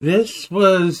This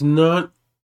was not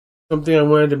something I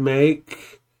wanted to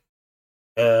make,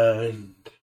 and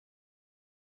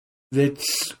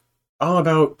it's all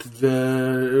about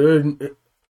the.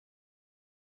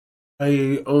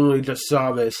 I only just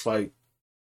saw this like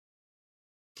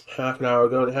half an hour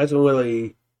ago, and it hasn't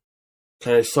really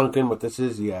kind of sunk in what this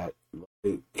is yet.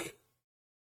 Like,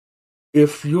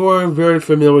 if you're very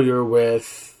familiar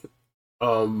with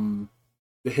the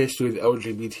history of the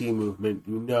LGBT movement,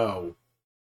 you know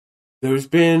there's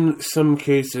been some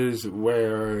cases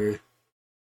where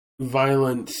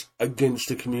violence against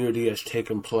the community has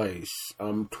taken place.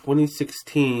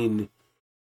 2016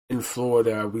 in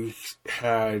Florida, we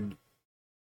had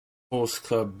Pulse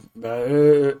Club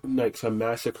nightclub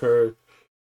massacre,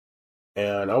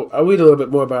 and I'll read a little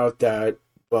bit more about that.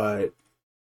 But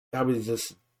that was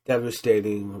just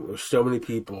devastating. Where so many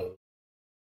people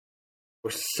were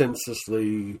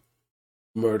senselessly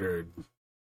murdered.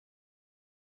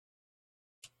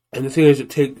 And the thing is,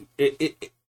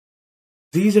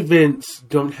 these events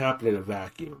don't happen in a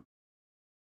vacuum.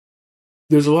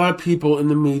 There's a lot of people in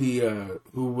the media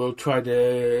who will try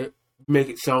to make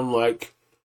it sound like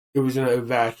it was in a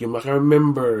vacuum. Like, I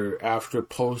remember after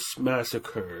Pulse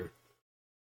Massacre,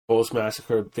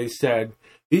 they said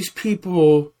these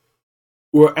people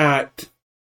were at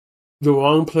the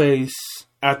wrong place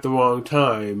at the wrong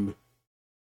time.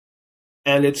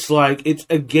 And it's like it's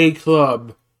a gay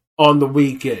club on the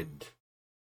weekend.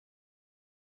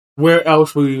 Where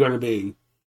else were you going to be?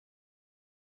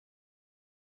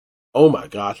 Oh my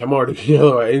gosh, I'm already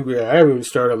feeling angry. I haven't even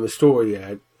started on the story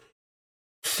yet.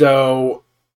 So,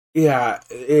 yeah,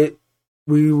 the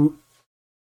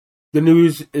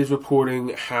news is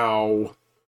reporting how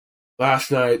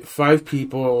last night 5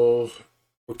 people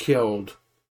were killed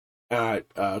at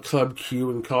Club Q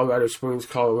in Colorado Springs,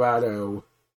 Colorado.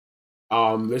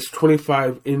 There's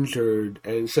 25 injured,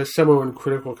 and it says some are in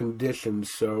critical condition,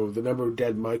 so the number of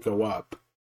dead might go up.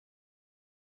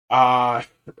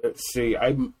 Let's see.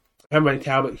 I have my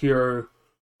tablet here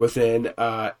with an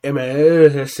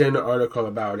MSN article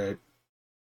about it.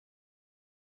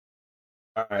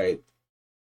 Alright.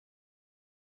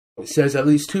 It says at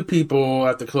least 2 people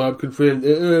at the club confronted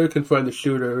the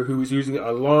shooter, who was using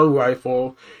a long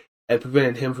rifle and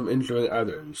prevented him from injuring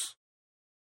others.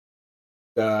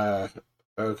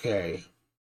 Okay.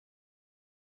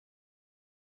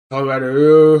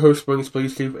 Colorado Springs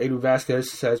Police Chief Aiden Vasquez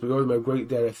says, "We owe them a great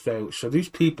debt of thanks." So these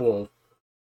people,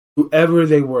 whoever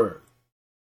they were,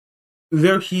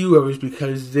 they're heroes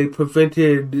because they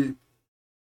prevented.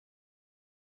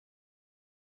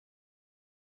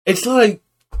 It's like,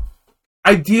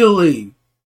 ideally,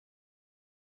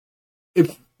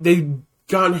 if they'd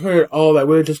gotten hurt, all that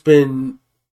would have just been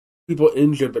people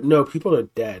injured, but no, people are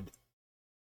dead.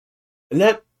 And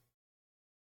that,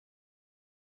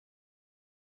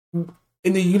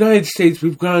 in the United States,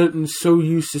 we've gotten so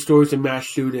used to stories of mass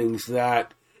shootings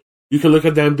that you can look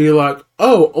at them and be like,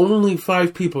 oh, only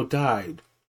 5 people died.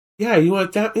 Yeah, you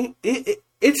want that?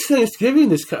 It's Thanksgiving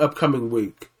this upcoming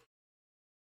week.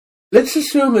 Let's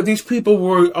assume that these people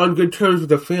were on good terms with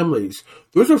their families.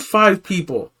 Those are 5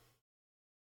 people.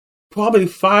 Probably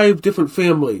 5 different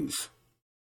families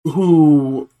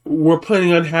who were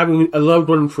planning on having a loved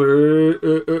one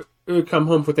for come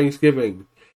home for Thanksgiving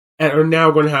and are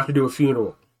now going to have to do a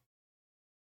funeral.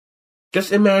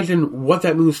 Just imagine what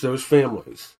that means to those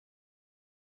families.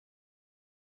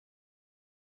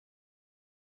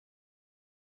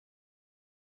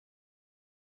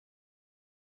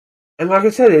 And like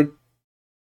I said,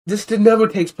 this never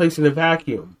takes place in a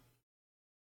vacuum.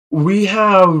 We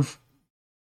have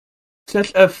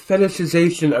such a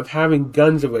fetishization of having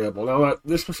guns available. Now,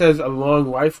 this says a long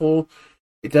rifle.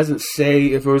 It doesn't say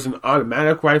if it was an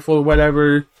automatic rifle or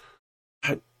whatever.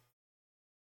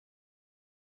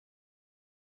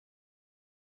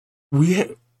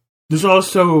 There's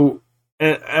also,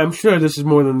 and I'm sure this is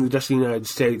more than just the United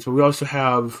States, but we also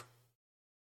have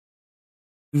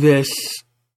this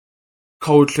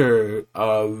culture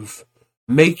of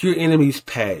make your enemies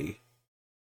pay.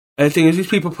 And the thing is, these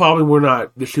people probably were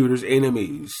not the shooter's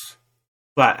enemies,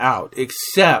 flat out,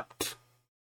 except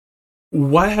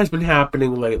what has been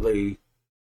happening lately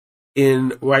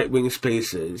in right-wing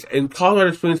spaces. In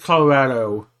Colorado Springs,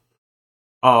 Colorado,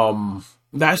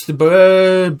 that's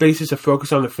the basis of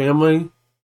Focus on the Family.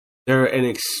 They're an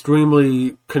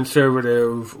extremely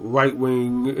conservative,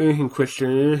 right-wing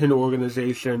Christian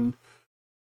organization.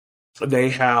 They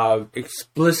have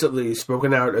explicitly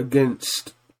spoken out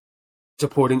against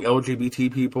supporting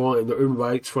LGBT people and their own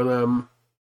rights for them.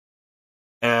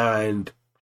 And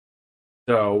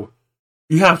so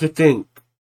you have to think,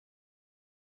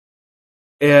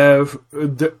 if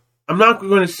I'm not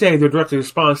going to say they're directly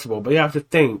responsible, but you have to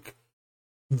think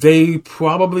they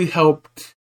probably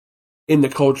helped in the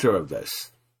culture of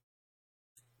this.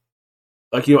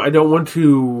 Like, I don't want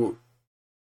to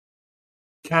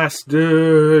cast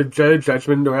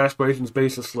judgment or aspirations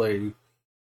baselessly,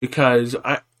 because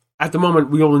at the moment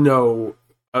we only know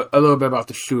a little bit about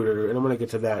the shooter, and I'm going to get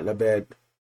to that in a bit.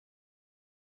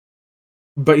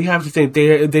 But you have to think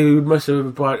they must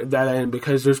have brought that in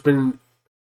because there's been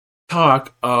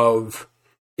talk of,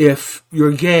 if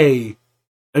you're gay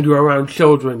and you're around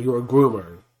children, you're a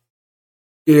groomer.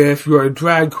 If you're a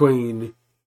drag queen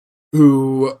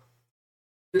who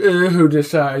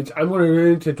decides, I'm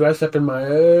going to dress up in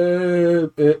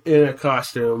a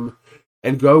costume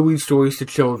and go read stories to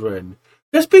children,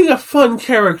 that's being a fun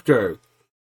character.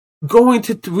 Going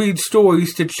to read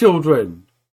stories to children,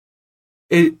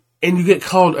 and you get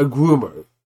called a groomer.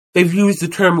 They've used the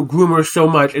term groomer so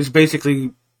much it's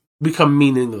basically become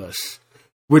meaningless,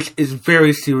 which is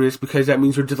very serious because that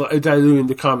means we're diluting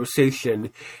the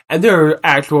conversation, and there are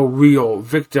actual real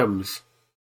victims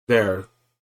there.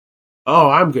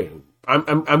 Oh, I'm getting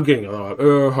a lot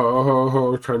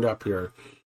turned up here.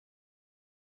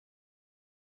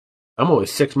 I'm only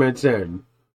 6 minutes in.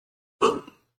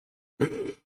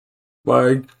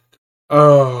 Like,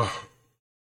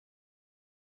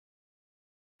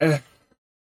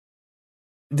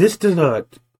 this does not,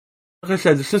 like I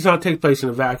said, this does not take place in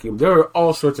a vacuum. There are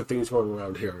all sorts of things going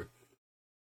around here.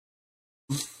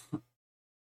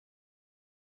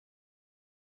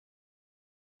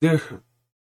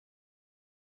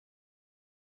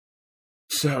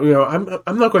 So,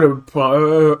 I'm not going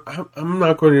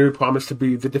to promise to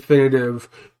be the definitive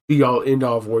be-all,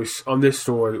 end-all voice on this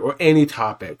story or any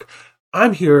topic.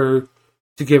 I'm here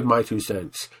to give my 2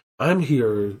 cents. I'm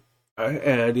here,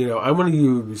 and I want to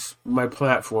use my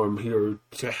platform here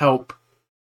to help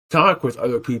talk with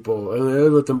other people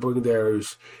and let them bring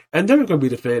theirs. And they're not going to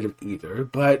be definitive either.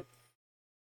 But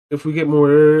if we get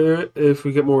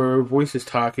more voices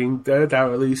talking, that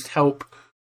will at least help.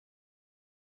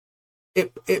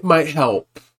 It might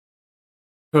help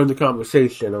turn the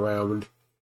conversation around.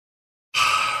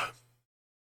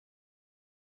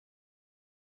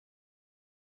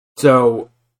 So,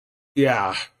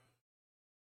 yeah.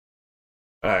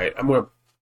 Alright, I'm going to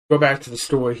go back to the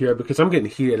story here because I'm getting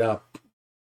heated up.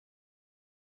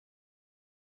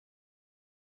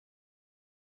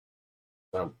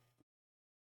 Now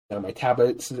my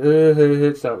tablet's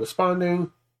it's not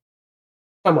responding.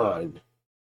 Come on.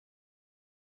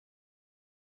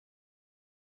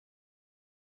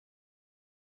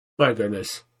 My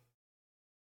goodness.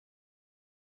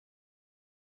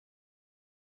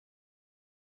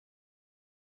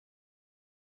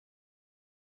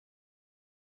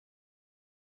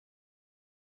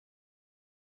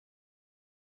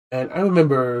 And I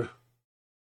remember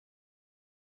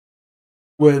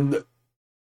a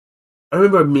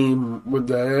meme when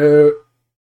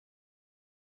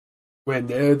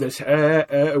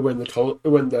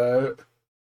the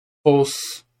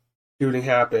Pulse shooting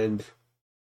happened,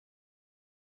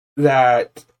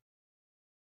 that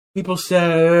people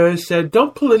said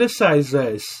don't politicize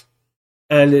this,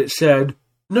 and it said,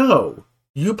 no,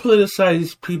 you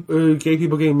politicize gay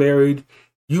people getting married,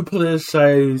 you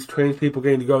politicize trans people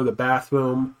getting to go to the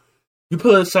bathroom, you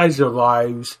politicize their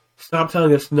lives. Stop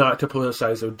telling us not to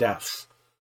politicize their deaths.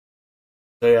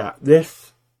 So yeah,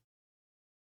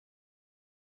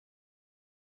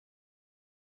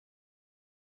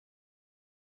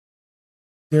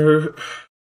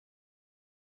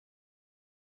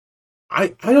 I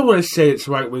don't want to say it's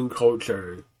right-wing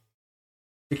culture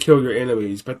to kill your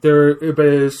enemies, but it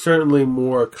is certainly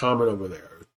more common over there.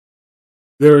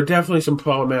 There are definitely some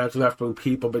problematic left-wing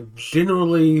people, but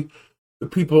generally, the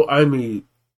people I meet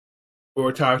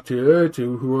or talk to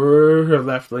who are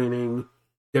left-leaning,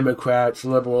 Democrats,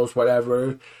 liberals,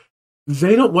 whatever,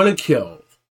 they don't want to kill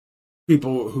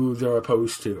people who they're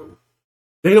opposed to.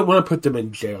 They don't want to put them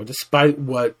in jail, despite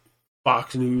what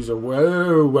Fox News or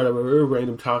whatever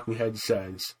random talking head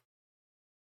says.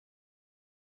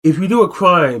 If you do a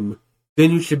crime, then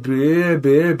you should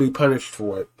be punished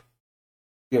for it.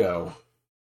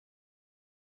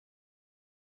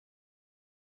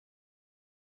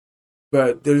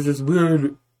 But there's this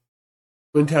weird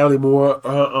mentality more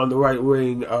on the right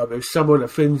wing of, if someone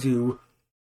offends you,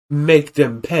 make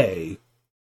them pay,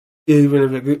 even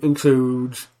if it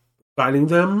includes fighting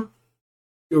them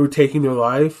or taking their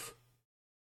life.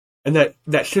 And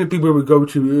that shouldn't be where we go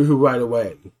to right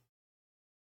away.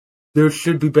 There's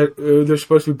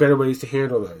supposed to be better ways to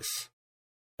handle this.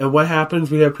 And what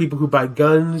happens? We have people who buy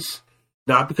guns,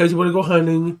 not because they want to go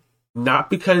hunting, not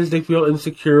because they feel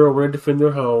insecure or want to defend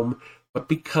their home, but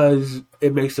because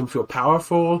it makes them feel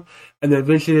powerful, and then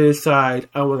eventually they decide,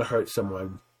 I want to hurt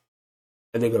someone,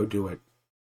 and they go do it.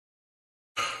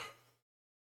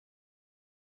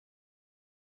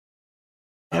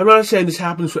 I'm not saying this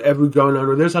happens for every gun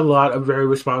owner. There's a lot of very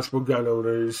responsible gun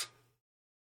owners,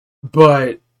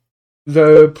 but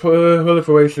the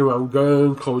proliferation around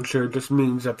gun culture just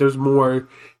means that there's more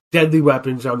deadly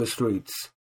weapons on the streets,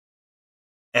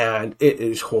 and it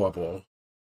is horrible.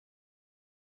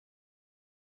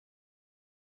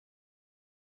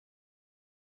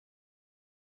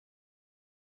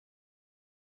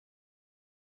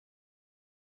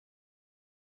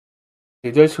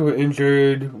 Those who were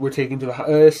injured were taken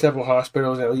to several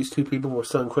hospitals, and at least 2 people were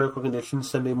still in critical condition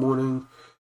Sunday morning.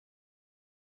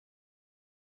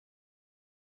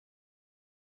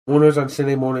 Mourners on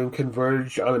Sunday morning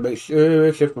converged on a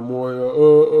makeshift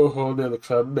memorial hall near the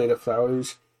club made of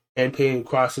flowers and painted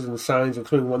crosses and signs,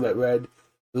 including one that read,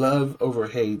 Love over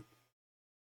hate.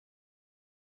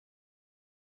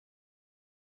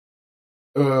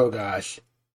 Oh gosh.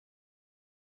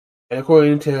 And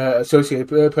according to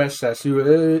Associated Press, that's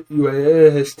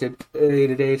U.S.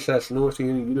 Today/North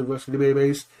University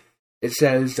database, it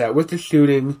says that with the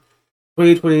shooting,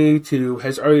 2022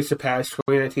 has already surpassed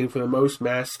 2019 for the most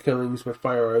mass killings with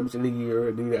firearms in a year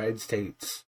in the United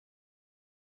States.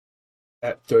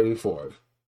 At 34.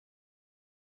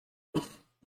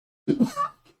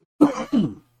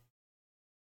 The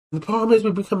problem is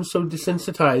we become so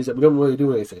desensitized that we don't really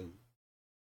do anything.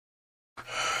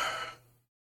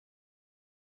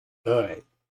 Alright.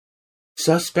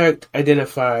 Suspect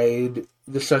identified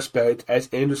the suspect as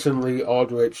Anderson Lee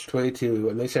Aldrich, 22,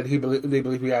 and they said they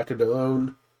believe he acted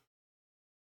alone.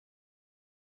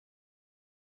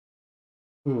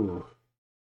 A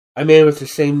man with the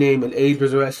same name and age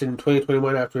was arrested in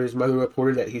 2021 after his mother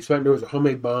reported that he threatened her with a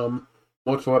homemade bomb,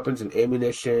 multiple weapons, and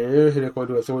ammunition,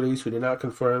 according to authorities who did not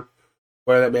confirm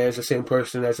whether that man is the same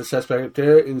person as the suspect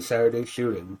in Saturday's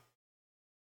shooting.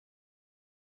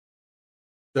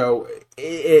 So,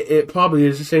 it probably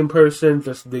is the same person,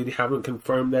 just they haven't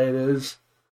confirmed that it is.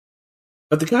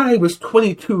 But the guy was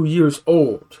 22 years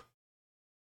old.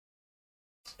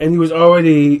 And he was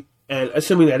already, and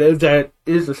assuming that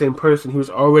is the same person, he was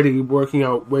already working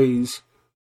out ways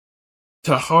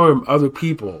to harm other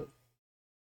people.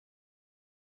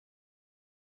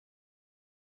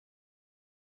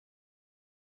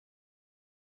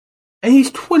 And he's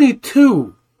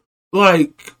 22.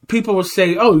 Like, people will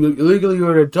say, oh, legally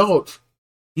you're an adult.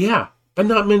 Yeah, but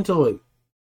not mentally.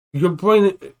 Your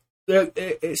brain,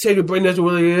 say your brain doesn't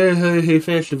really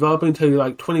finish developing until you're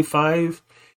like 25.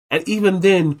 And even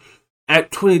then,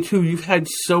 at 22, you've had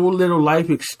so little life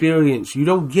experience. You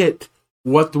don't get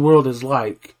what the world is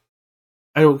like.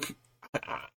 I don't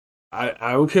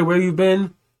care where you've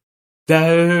been.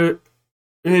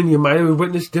 And you might have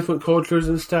witnessed different cultures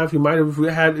and stuff. You might have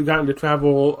gotten to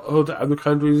travel to other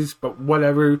countries, but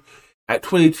whatever. At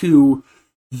 22,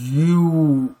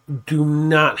 you do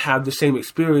not have the same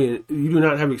experience. You do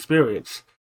not have experience.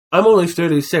 I'm only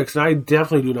 36, and I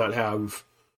definitely do not have.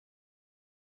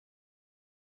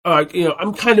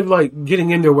 I'm kind of like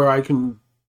getting in there where I can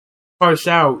parse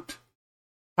out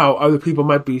how other people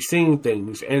might be seeing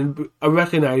things and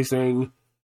recognizing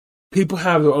people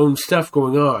have their own stuff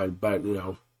going on, but,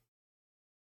 And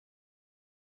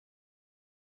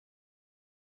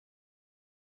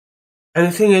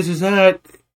the thing is that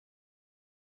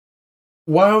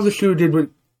while the shooter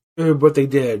did what they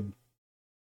did,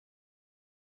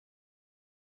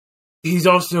 he's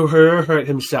also hurt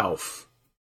himself.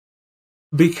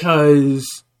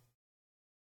 Because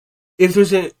if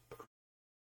there's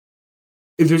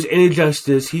any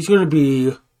justice, he's going to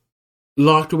be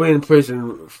locked away in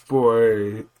prison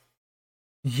for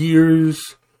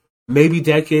years, maybe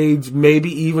decades, maybe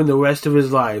even the rest of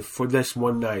his life for this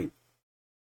one night.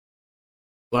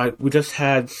 Like, we just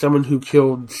had someone who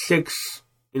killed 6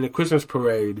 in a Christmas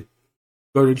parade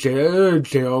go to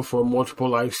jail for multiple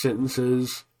life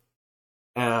sentences.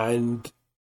 And,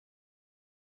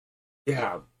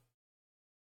 yeah.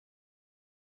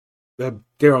 The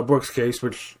Darrell Brooks case,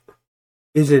 which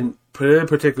isn't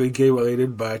particularly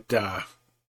gay-related, but, there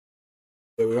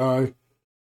we are.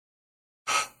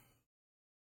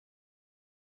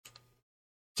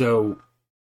 So,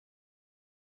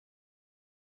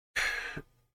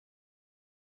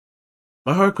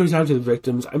 my heart goes out to the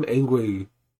victims. I'm angry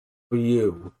for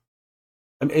you.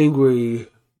 I'm angry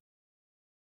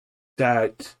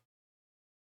that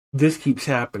this keeps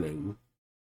happening.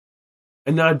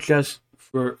 And not just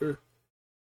for...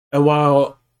 And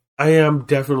while I am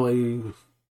definitely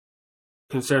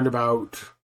concerned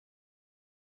about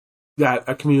that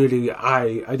a community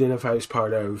I identify as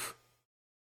part of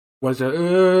was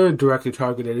directly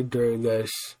targeted during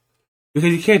this.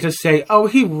 Because you can't just say, oh,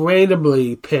 he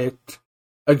randomly picked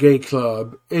a gay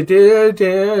club.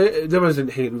 There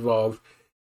wasn't hate involved.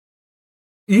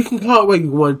 You can call it what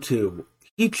you want to.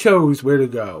 He chose where to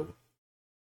go.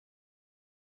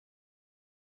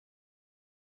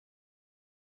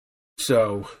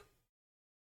 So,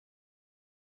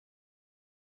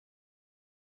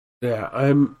 yeah,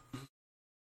 I'm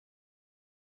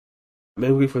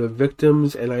angry for the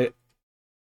victims, and I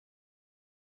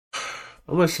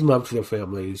want some love to their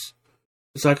families.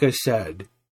 It's like I said,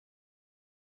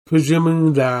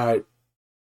 presuming that,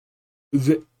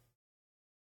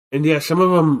 and yeah, some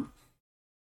of them,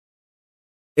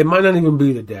 it might not even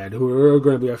be the dead who are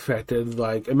going to be affected.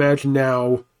 Like, imagine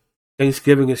now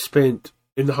Thanksgiving is spent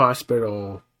in the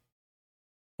hospital,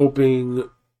 hoping,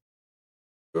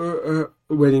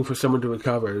 waiting for someone to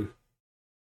recover.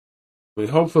 I mean,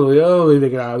 hopefully, they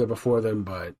get out of there before then,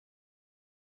 but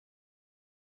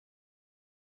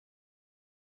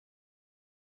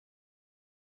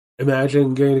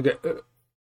imagine getting to get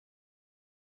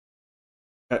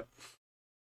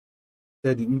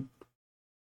that you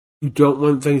don't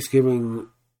want Thanksgiving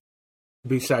to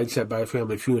be sidestepped by a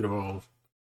family funeral.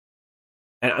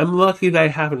 And I'm lucky that I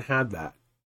haven't had that.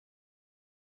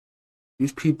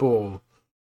 These people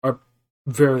are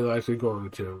very likely going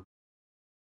to.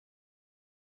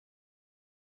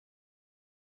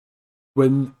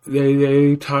 When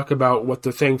they talk about what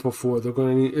they're thankful for, they're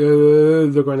going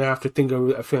to have to think of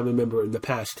a family member in the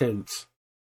past tense,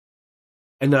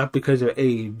 and not because of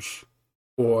age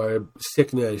or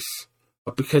sickness,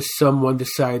 but because someone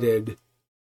decided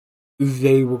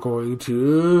they were going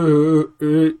to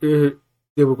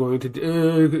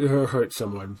hurt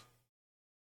someone.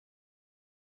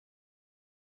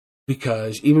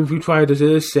 Because even if you try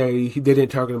to say they didn't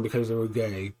target them because they were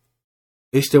gay,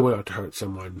 they still went out to hurt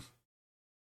someone.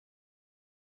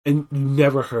 And you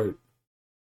never hurt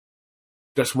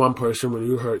just one person when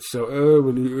you hurt. So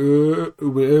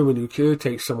when you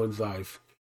take someone's life,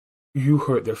 you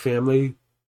hurt their family,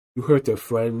 you hurt their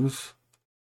friends,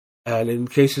 and in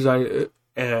cases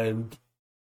and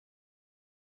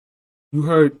you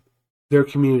hurt their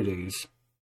communities.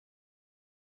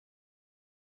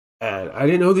 And I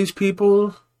didn't know these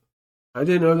people. I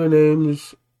didn't know their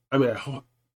names. I mean,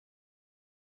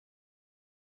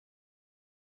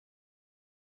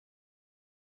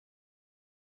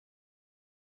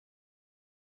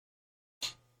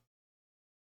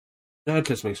 that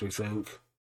just makes me think.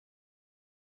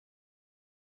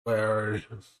 Where I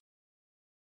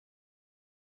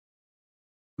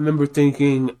remember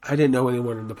thinking, I didn't know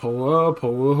anyone in the Polo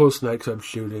Host nightclub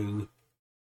shooting.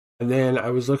 And then I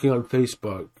was looking on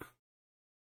Facebook,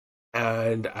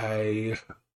 and I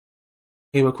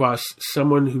came across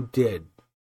someone who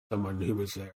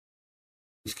was there.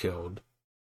 He's killed.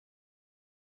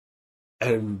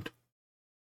 And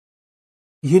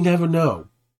you never know.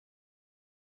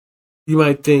 You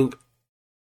might think,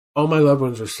 all my loved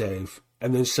ones are safe,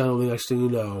 and then suddenly, next thing you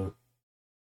know,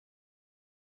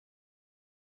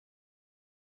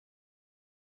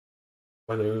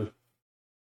 and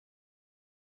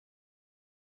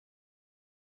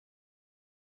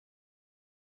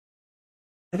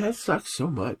that sucks so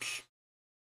much.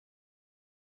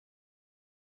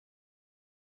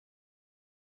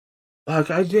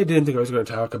 Like, I didn't think I was going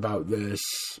to talk about this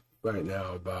right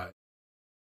now, but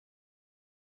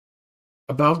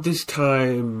about this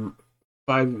time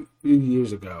 5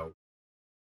 years ago,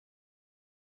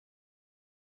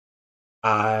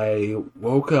 I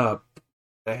woke up.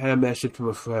 I had a message from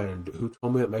a friend who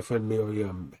told me that my friend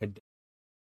Miriam had.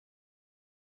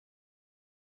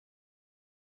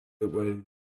 It was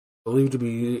believed to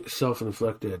be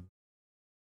self-inflicted.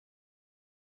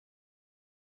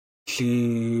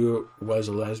 She was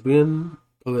a lesbian.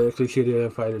 Politically, she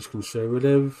identified as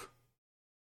conservative.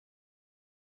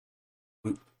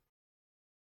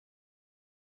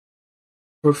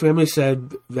 Her family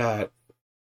said that,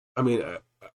 I mean,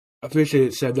 officially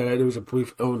it said that it was a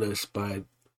brief illness, but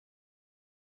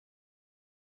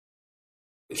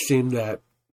it seemed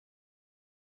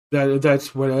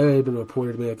that's what had been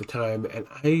reported to me at the time, and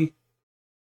I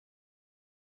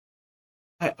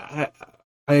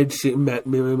had met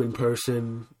Miriam in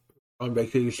person on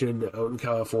vacation out in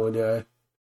California.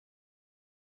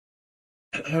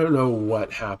 I don't know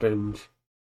what happened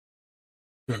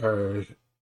to her,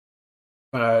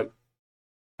 but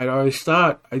I'd always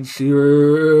thought I'd see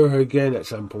her again at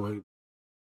some point.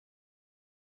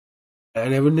 I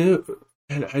never knew,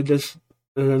 and I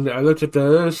looked at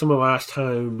some of the last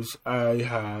times I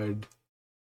had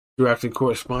directly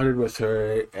corresponded with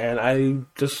her, and I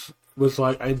just was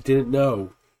like, I didn't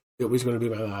know it was going to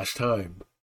be my last time.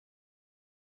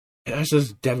 And that's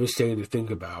just devastating to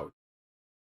think about.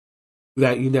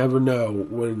 That you never know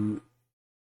when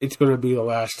it's going to be the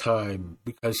last time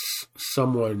because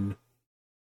someone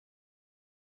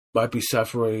might be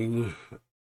suffering,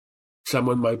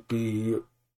 someone might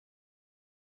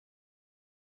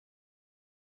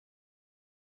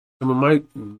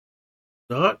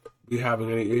not be having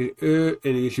any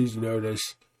issues. You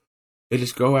notice they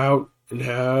just go out and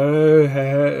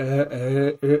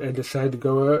and decide to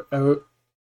go out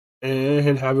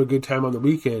and have a good time on the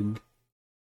weekend.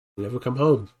 They never come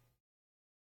home.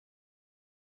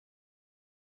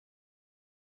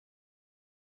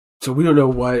 So we don't know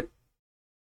what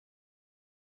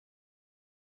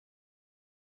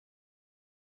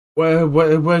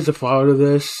is the fallout of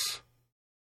this.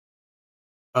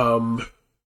 I'm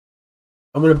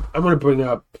gonna bring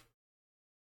up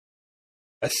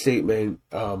a statement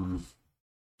Joe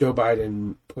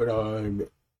Biden put on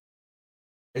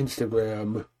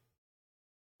Instagram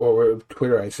or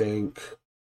Twitter, I think.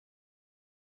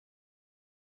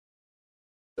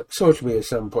 Social media at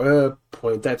some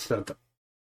point. That's not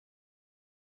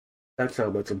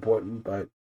what's important, but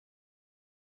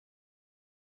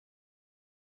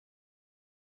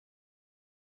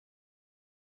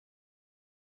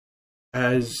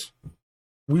as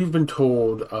we've been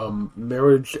told,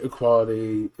 marriage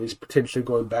equality is potentially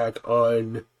going back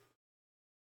on.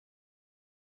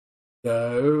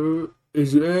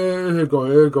 Is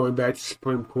going back to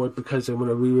Supreme Court because they want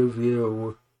to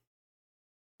re-review.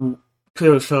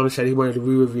 Clarence Thomas said he wanted to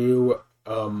re-review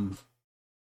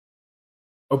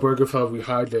Obergefell v.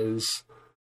 Hodges,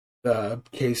 the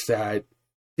case that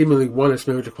seemingly won us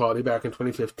marriage equality back in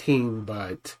 2015,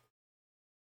 but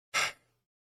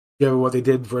given what they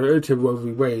did to Roe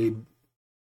v. Wade,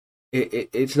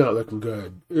 it's not looking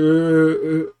good.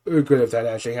 Good if that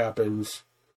actually happens.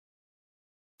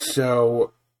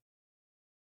 So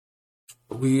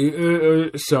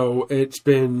so it's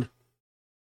been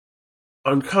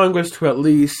on Congress to at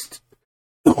least.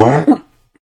 Sorry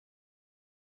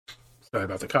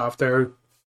about the cough there.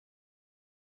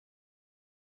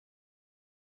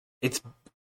 It's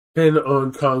been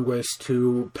on Congress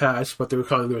to pass what they're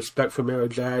calling the Respect for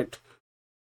Marriage Act,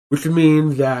 which would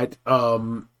mean that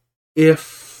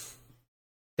if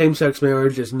same-sex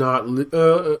marriage is not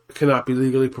cannot be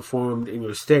legally performed in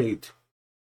your state,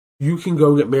 you can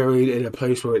go get married in a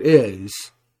place where it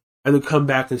is, and then come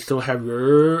back and still have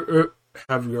your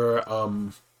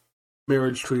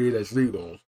marriage treated as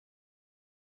legal.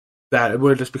 That it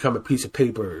wouldn't just become a piece of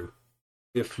paper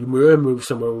if you move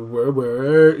somewhere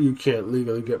where you can't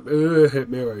legally get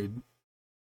married.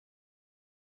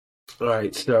 All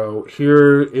right, so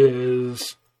here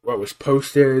is what was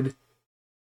posted.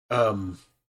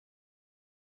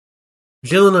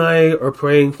 Jill and I are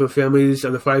praying for the families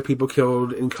of the 5 people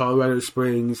killed in Colorado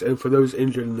Springs and for those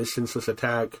injured in this senseless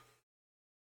attack.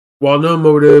 While no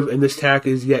motive in this attack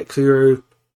is yet clear,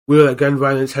 we know that gun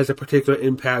violence has a particular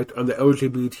impact on the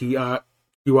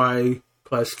LGBTQI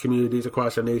plus communities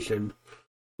across our nation.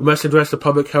 We must address the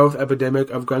public health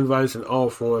epidemic of gun violence in all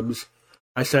forms.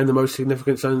 I signed the most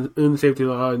significant gun safety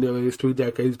law in nearly 3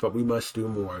 decades, but we must do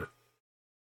more.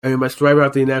 And we must drive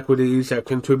out the inequities that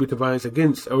contribute to violence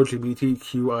against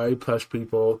LGBTQI plus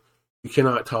people. We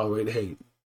cannot tolerate hate.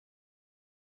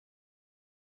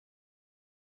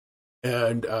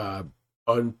 And from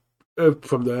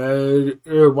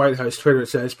the White House Twitter, it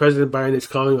says, President Biden is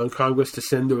calling on Congress to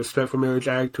send the Respect for Marriage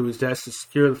Act to his desk to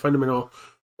secure the fundamental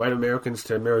right of Americans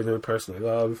to marry the person they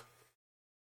love.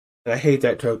 And I hate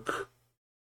that took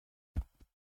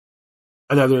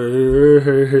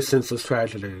another senseless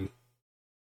tragedy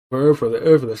for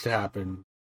this to happen.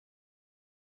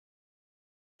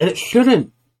 And it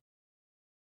shouldn't.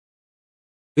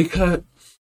 Because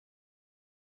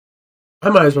I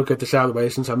might as well get this out of the way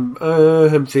since I'm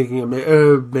thinking of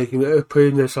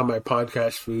putting this on my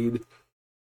podcast feed.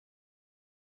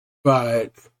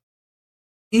 But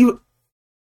even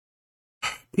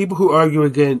people who argue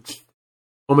against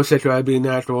homosexuality being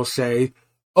natural say,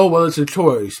 "Oh well, it's a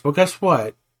choice." Well, guess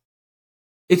what?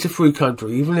 It's a free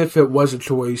country. Even if it was a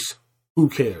choice, who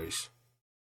cares?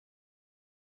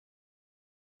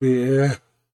 Yeah,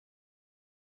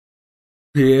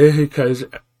 because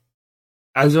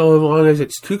as long as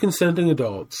it's 2 consenting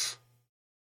adults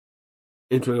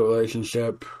entering a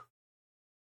relationship,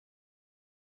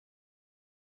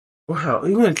 wow,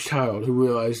 even a child who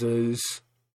realizes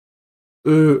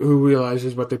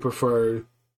what they prefer,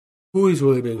 who is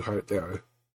really being hurt there?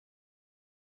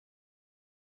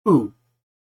 Who?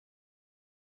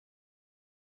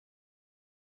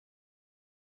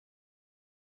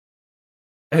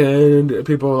 And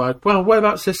people are like, well, what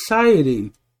about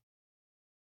society?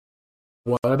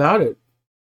 What about it?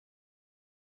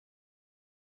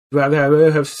 You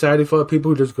rather have society full of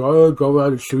people who just go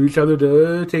around and shoot each other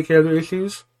to take care of their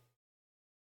issues?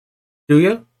 Do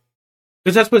you?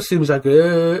 Because that's what it seems like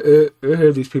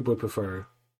these people prefer.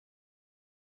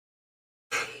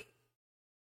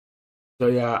 So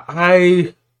yeah,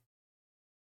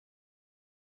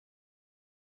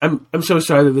 I'm so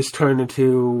sorry that this turned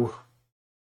into.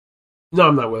 No,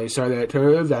 I'm not really sorry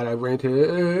that I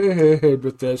ranted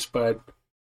with this, but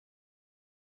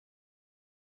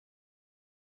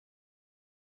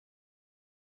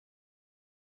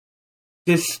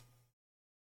this,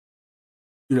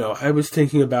 I was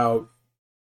thinking about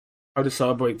how to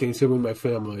celebrate Thanksgiving with my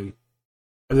family,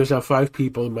 and there's now 5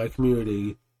 people in my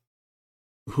community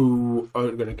who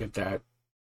aren't going to get that,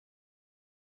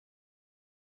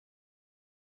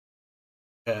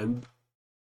 and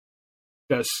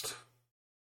just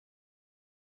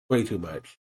way too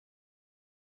much.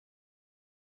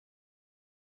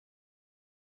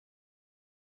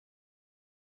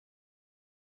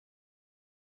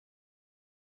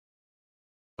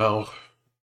 Well,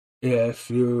 if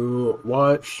you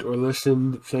watched or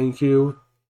listened, thank you.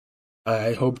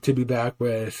 I hope to be back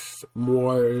with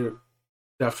more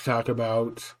stuff to talk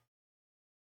about.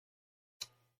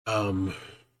 Um,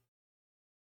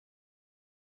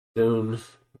 Soon.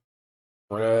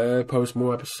 I want to post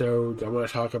more episodes. I want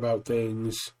to talk about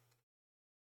things.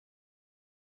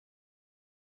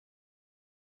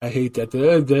 I hate that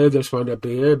this wound up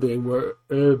being where.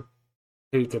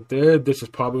 I hate that this is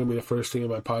probably gonna be the first thing in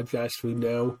my podcast feed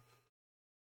now.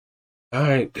 All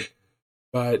right,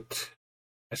 but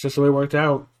that's just the way it worked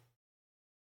out.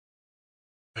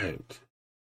 All right,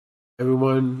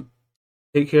 everyone,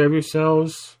 take care of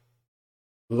yourselves.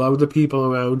 Love the people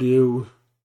around you.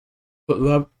 Put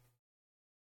love.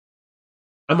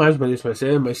 I might as well just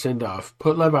say my send off.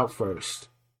 Put love out first.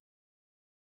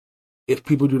 If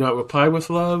people do not reply with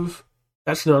love,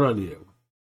 that's not on you.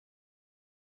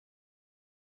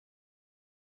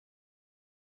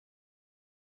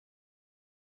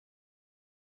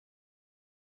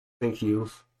 Thank you.